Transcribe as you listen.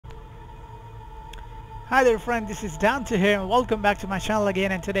Hi there friend, this is Dante here and welcome back to my channel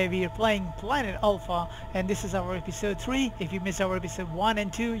again, and today we are playing Planet Alpha and this is our episode 3. If you missed our episode 1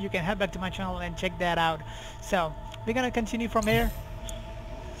 and 2, you can head back to my channel and check that out. So, we're gonna continue from here.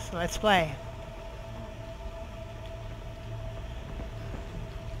 So let's play.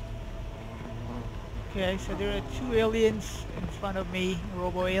 Okay, so there are two aliens in front of me,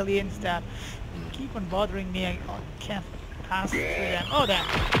 robo aliens that keep on bothering me. I can't pass through them. Oh damn!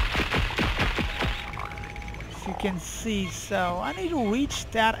 As you can see, so I need to reach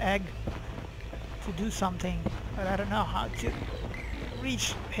that egg to do something, but I don't know how to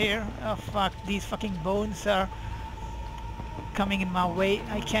reach here. Oh fuck, these fucking bones are coming in my way.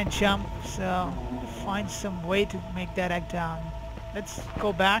 I can't jump, so find some way to make that egg down. Let's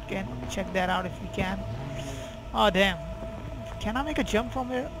go back and check that out if we can. Oh damn, can I make a jump from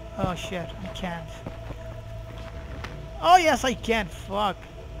here? Oh shit, I can't. Oh yes I can, fuck.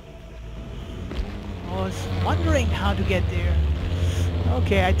 I was wondering how to get there.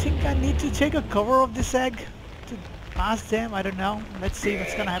 Okay, I think I need to take a cover of this egg to pass them. I don't know. Let's see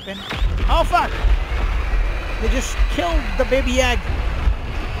what's gonna happen. Oh fuck! They just killed the baby egg.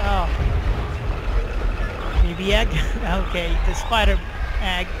 Oh. Baby egg? Okay, the spider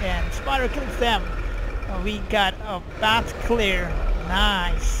egg and spider kills them. We got a path clear.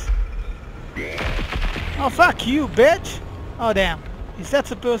 Nice. Oh fuck you, bitch! Oh damn. Is that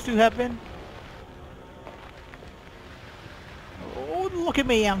supposed to happen? Oh, look at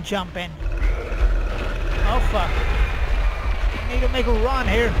me, I'm jumping. Oh fuck. I need to make a run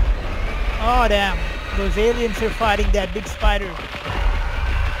here. Oh damn. Those aliens are fighting that big spider.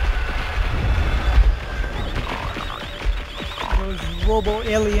 Those robo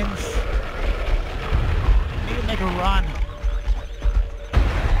aliens. I need to make a run.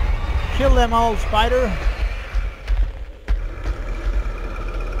 Kill them all, spider.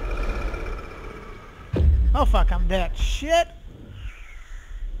 Oh fuck, I'm dead. Shit.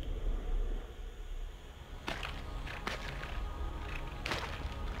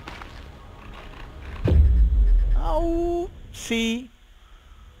 Oh, see.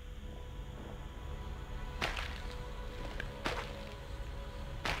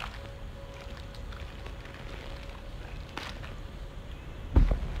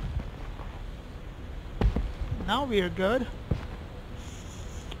 Now we are good.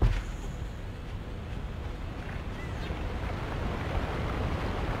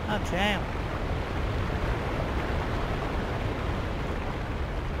 Oh damn.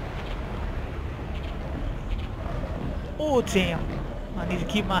 Oh damn. I need to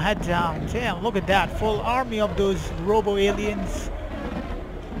keep my head down. Damn, look at that. Full army of those robo aliens.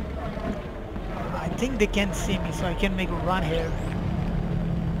 I think they can see me, so I can make a run here.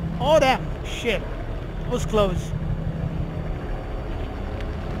 Oh damn. Shit. It was close.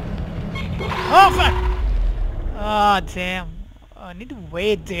 Oh fuck! Ah damn. I need to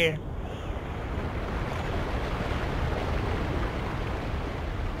wait there.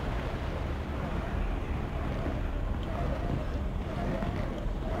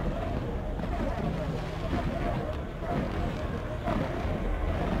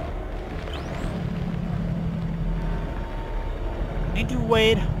 Need to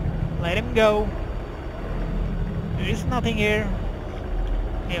wait. Let him go. There is nothing here.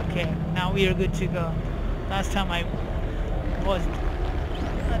 Okay, now we are good to go. Last time I was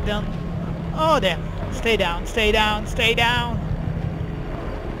not done. Oh damn. Stay down, stay down, stay down.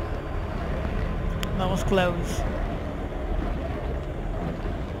 That was close.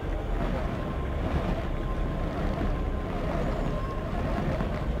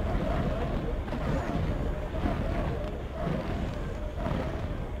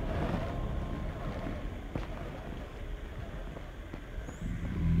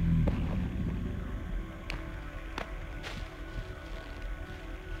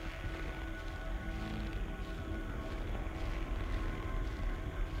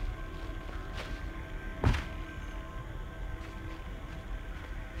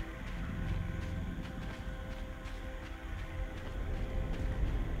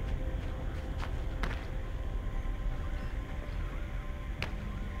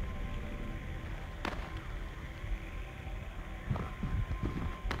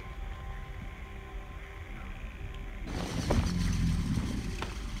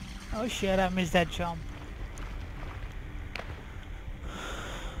 Oh shit, I missed that jump.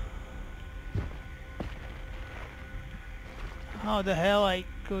 How the hell I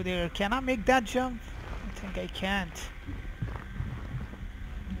go there? Can I make that jump? I think I can't.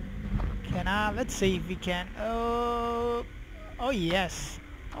 Can I? Let's see if we can. Oh yes.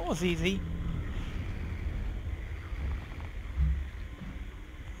 That was easy.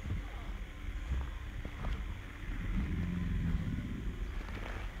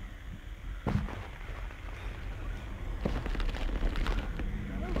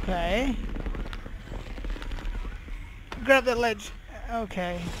 Okay. Grab the ledge.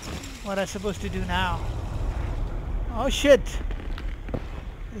 Okay. What am I supposed to do now? Oh shit!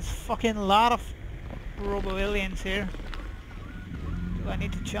 There's fucking lot of robo-aliens here. Do I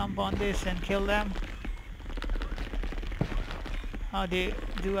need to jump on this and kill them? How do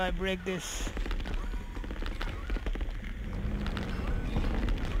I break this?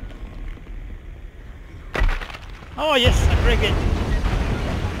 Oh yes, I break it.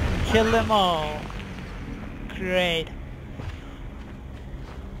 Kill them all. Great.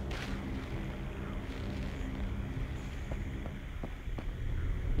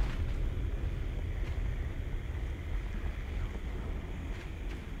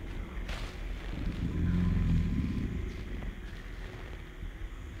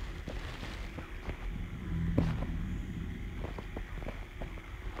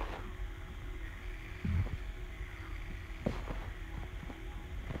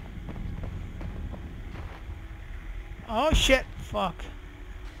 Oh shit, fuck.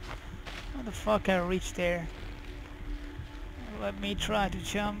 How the fuck I reached there? Let me try to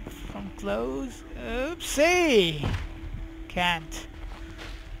jump from close. Oopsie! Can't.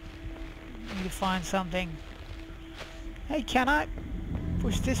 Need to find something. Hey, can I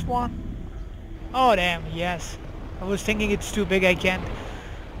push this one? Oh damn, yes. I was thinking it's too big, I can't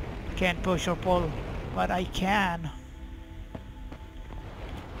push or pull, but I can.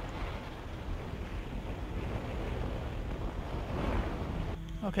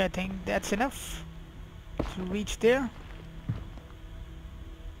 Okay, I think that's enough to reach there.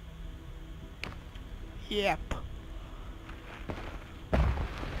 Yep.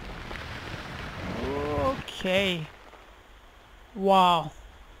 Okay. Wow.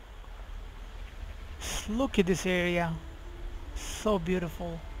 Look at this area. So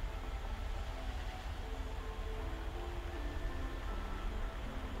beautiful.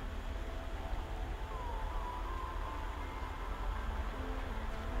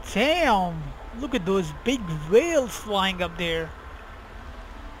 Damn! Look at those big whales flying up there.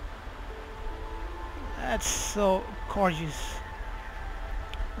 That's so gorgeous.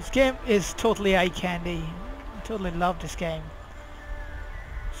 This game is totally eye candy. I totally love this game.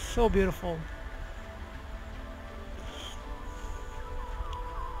 So beautiful.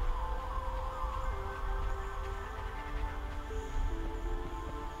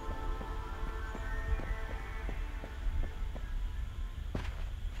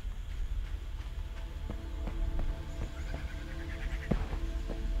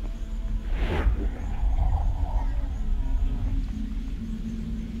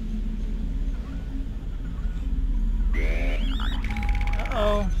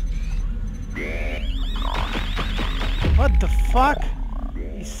 Uh-oh. What the fuck?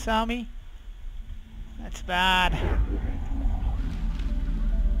 He saw me? That's bad.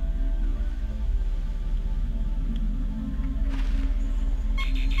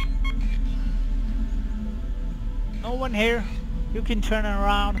 No one here. You can turn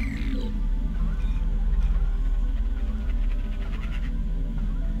around.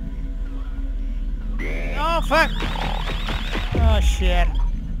 Oh fuck! Oh shit.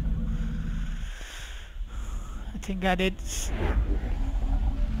 I think I did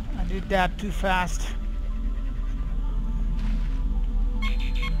that too fast.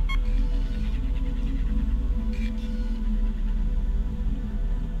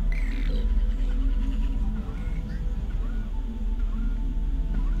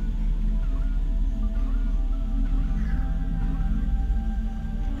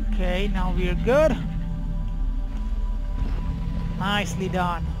 Okay, now we're good. Nicely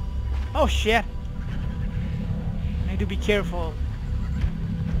done. Oh shit! I need to be careful.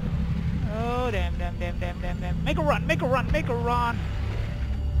 Oh damn, damn, damn, damn, damn, damn. Make a run, make a run, make a run!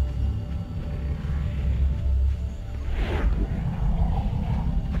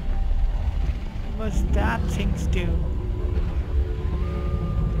 What's that things do?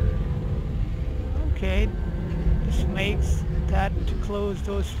 Okay, this makes that to close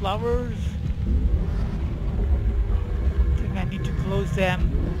those flowers. I need to close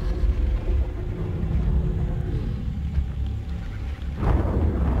them.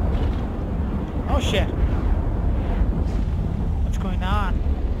 Oh shit! What's going on?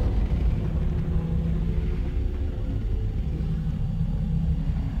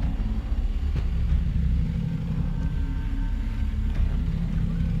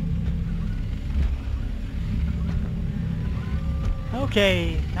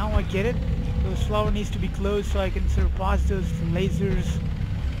 Okay, now I get it. Those flower needs to be closed so I can surpass those lasers.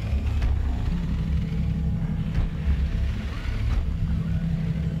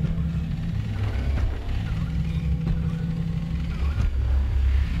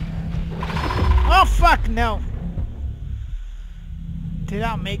 no. Did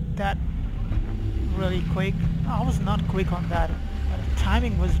I make that really quick? No, I was not quick on that. The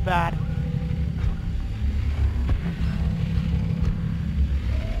timing was bad.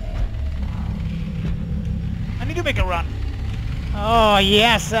 I need to make a run. Oh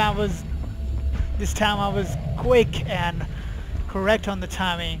yes, this time I was quick and correct on the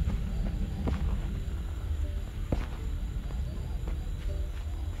timing.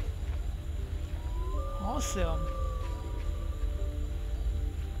 Awesome.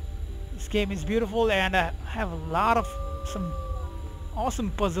 This game is beautiful and I have a lot of some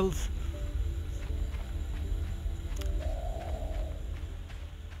awesome puzzles.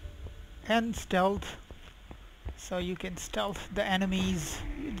 And stealth. So you can stealth the enemies.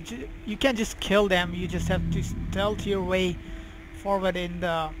 You can't just kill them, you just have to stealth your way forward in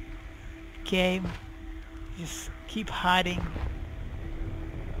the game. Just keep hiding.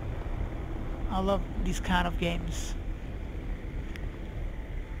 I love these kind of games.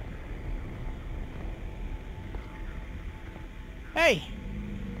 Hey!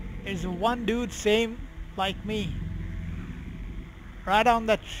 There's one dude same like me. Right on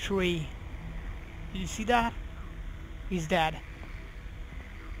that tree. Did you see that? He's dead.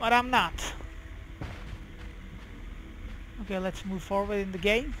 But I'm not. Okay, let's move forward in the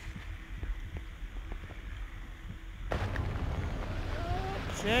game.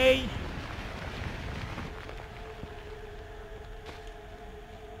 Say.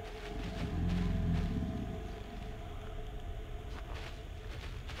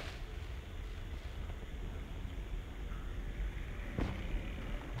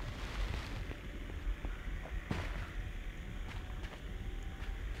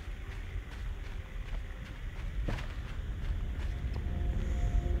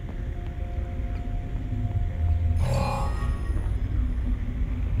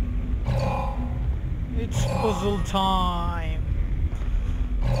 It's puzzle time.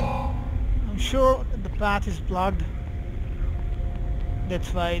 I'm sure the path is blocked.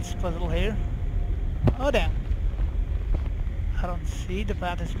 That's why it's puzzle here. Oh damn. I don't see the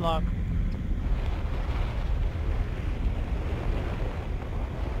path is blocked.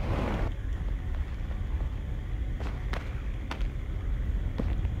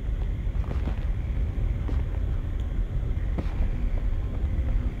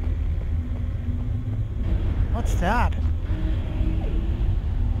 What's that?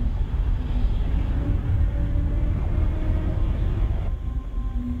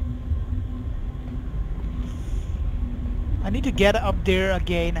 I need to get up there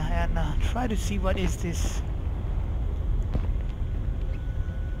again and try to see what is this.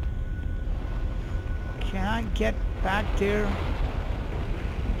 Can I get back there?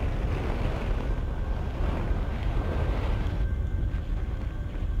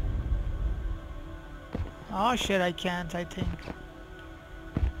 Oh shit, I can't, I think.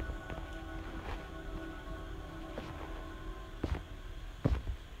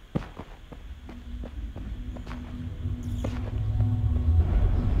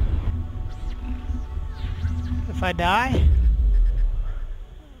 If I die,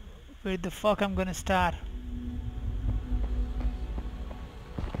 where the fuck I'm gonna start?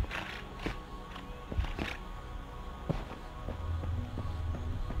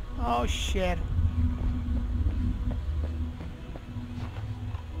 Oh shit.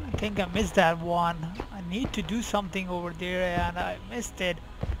 I think I missed that one. I need to do something over there and I missed it.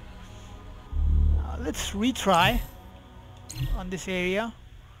 Let's retry on this area.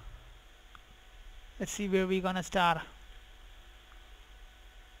 Let's see where we're gonna start.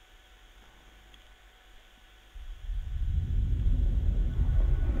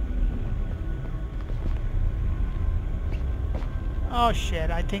 Oh shit,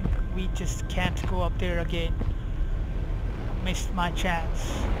 I think we just can't go up there again. Missed my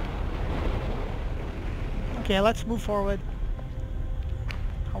chance. Okay, let's move forward.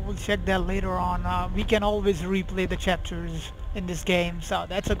 I will check that later on. We can always replay the chapters in this game, so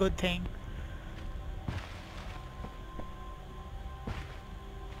that's a good thing.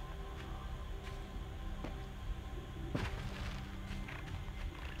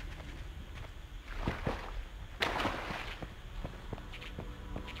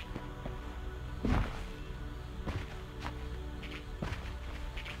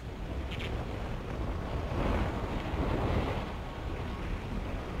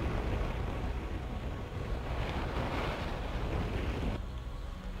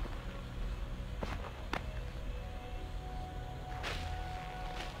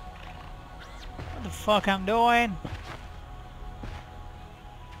 What the fuck I'm doing?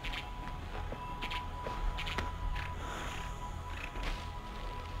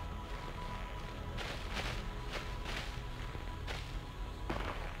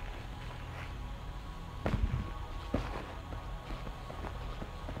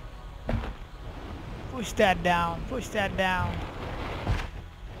 Push that down. Push that down.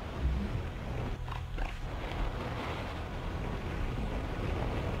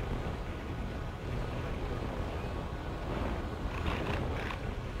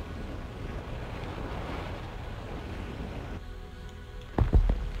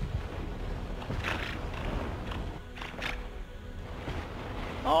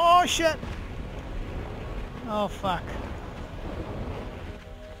 Oh shit! Oh fuck.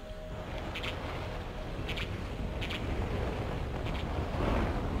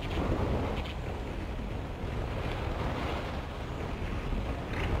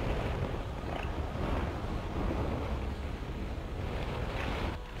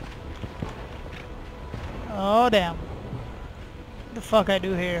 Oh damn. What the fuck I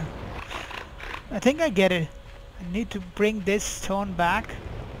do here? I think I get it. I need to bring this stone back.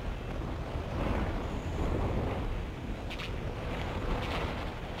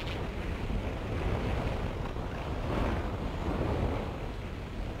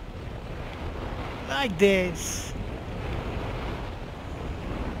 Like this.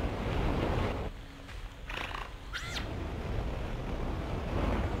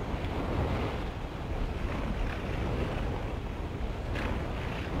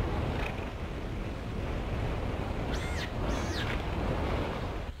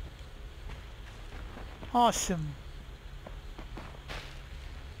 Awesome.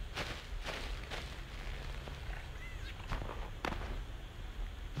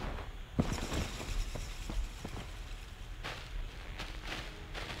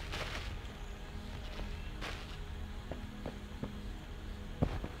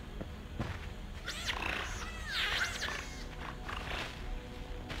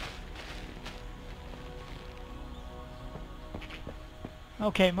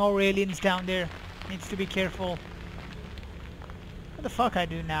 Okay, more aliens down there. Needs to be careful. What the fuck I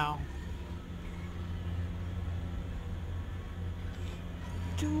do now?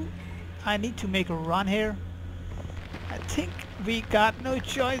 I need to make a run here? I think we got no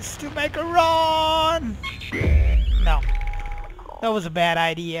choice to make a run! No. That was a bad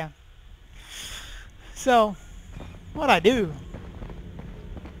idea. So, what I do?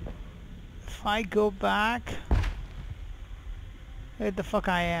 If I go back... Where the fuck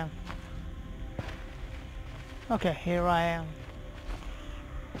I am? Okay, here I am.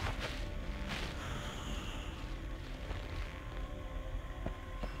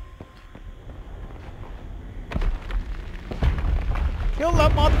 Kill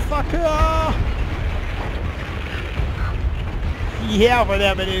that motherfucker! Yeah,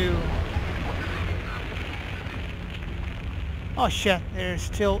 whatever do. Oh shit, there's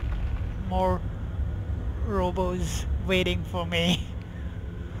still more robos waiting for me.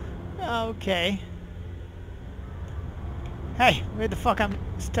 Okay. Hey, where the fuck I'm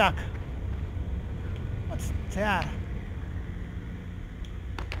stuck? What's that?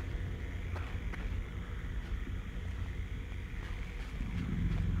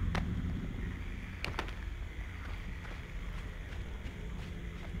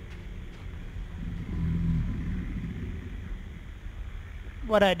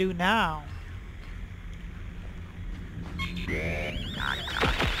 What I do now?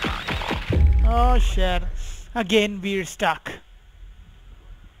 Oh shit. Again we're stuck.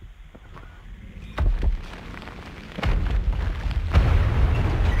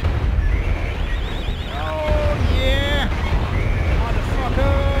 Oh yeah!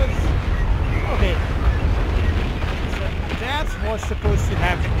 Motherfuckers! Okay. So that's what's supposed to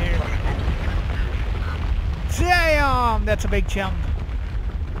happen here. Damn! That's a big jump.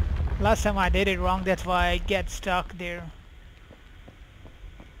 Last time I did it wrong, that's why I get stuck there.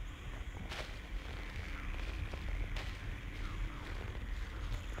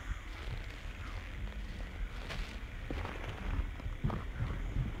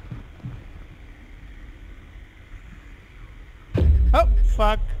 Oh,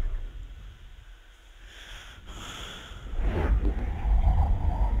 fuck.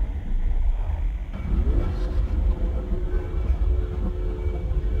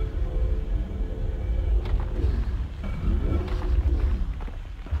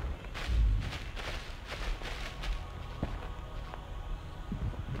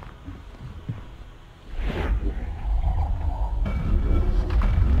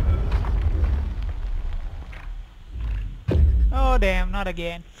 Oh damn, not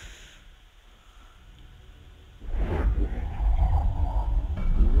again.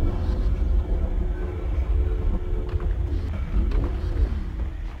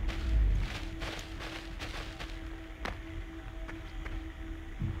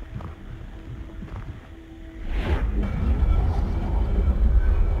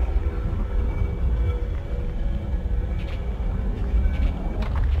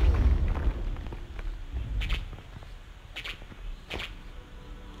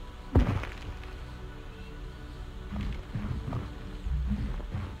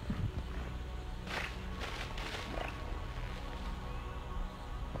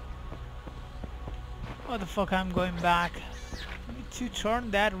 What the fuck, I'm going back. I need to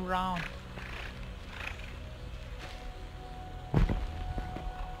turn that around.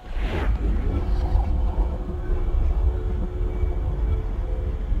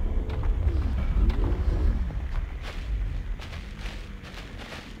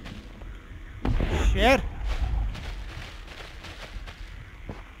 Shit.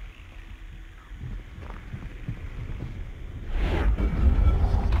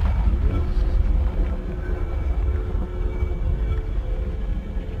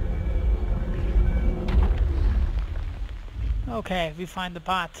 Okay, we find the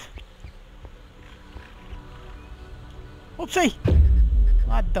path. Oopsie!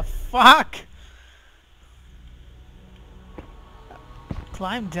 What the fuck?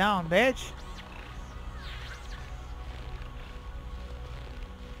 Climb down, bitch.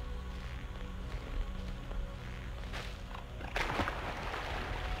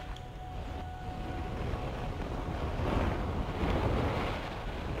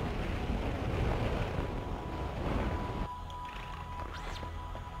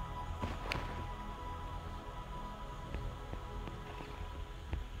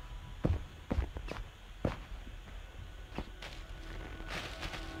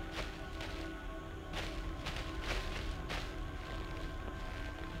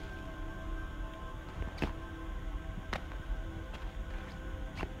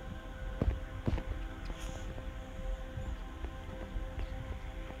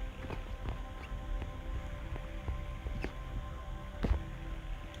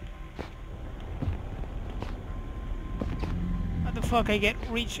 How the fuck I get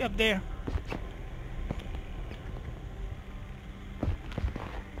reach up there?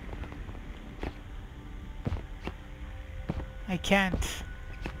 I can't.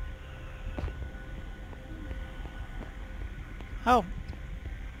 Oh,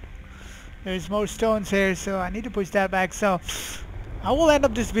 there's more stones here, so I need to push that back. So I will end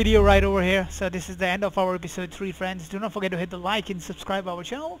up this video right over here. So this is the end of our episode 3, friends. Do not forget to hit the like and subscribe our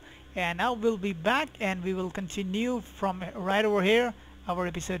channel, and I will be back and we will continue from right over here, our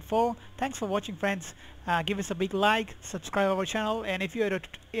episode 4. Thanks for watching, friends. Give us a big like, subscribe our channel, and if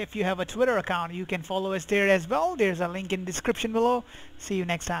you have a Twitter account, you can follow us there as well. There's a link in the description below. See you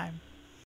next time.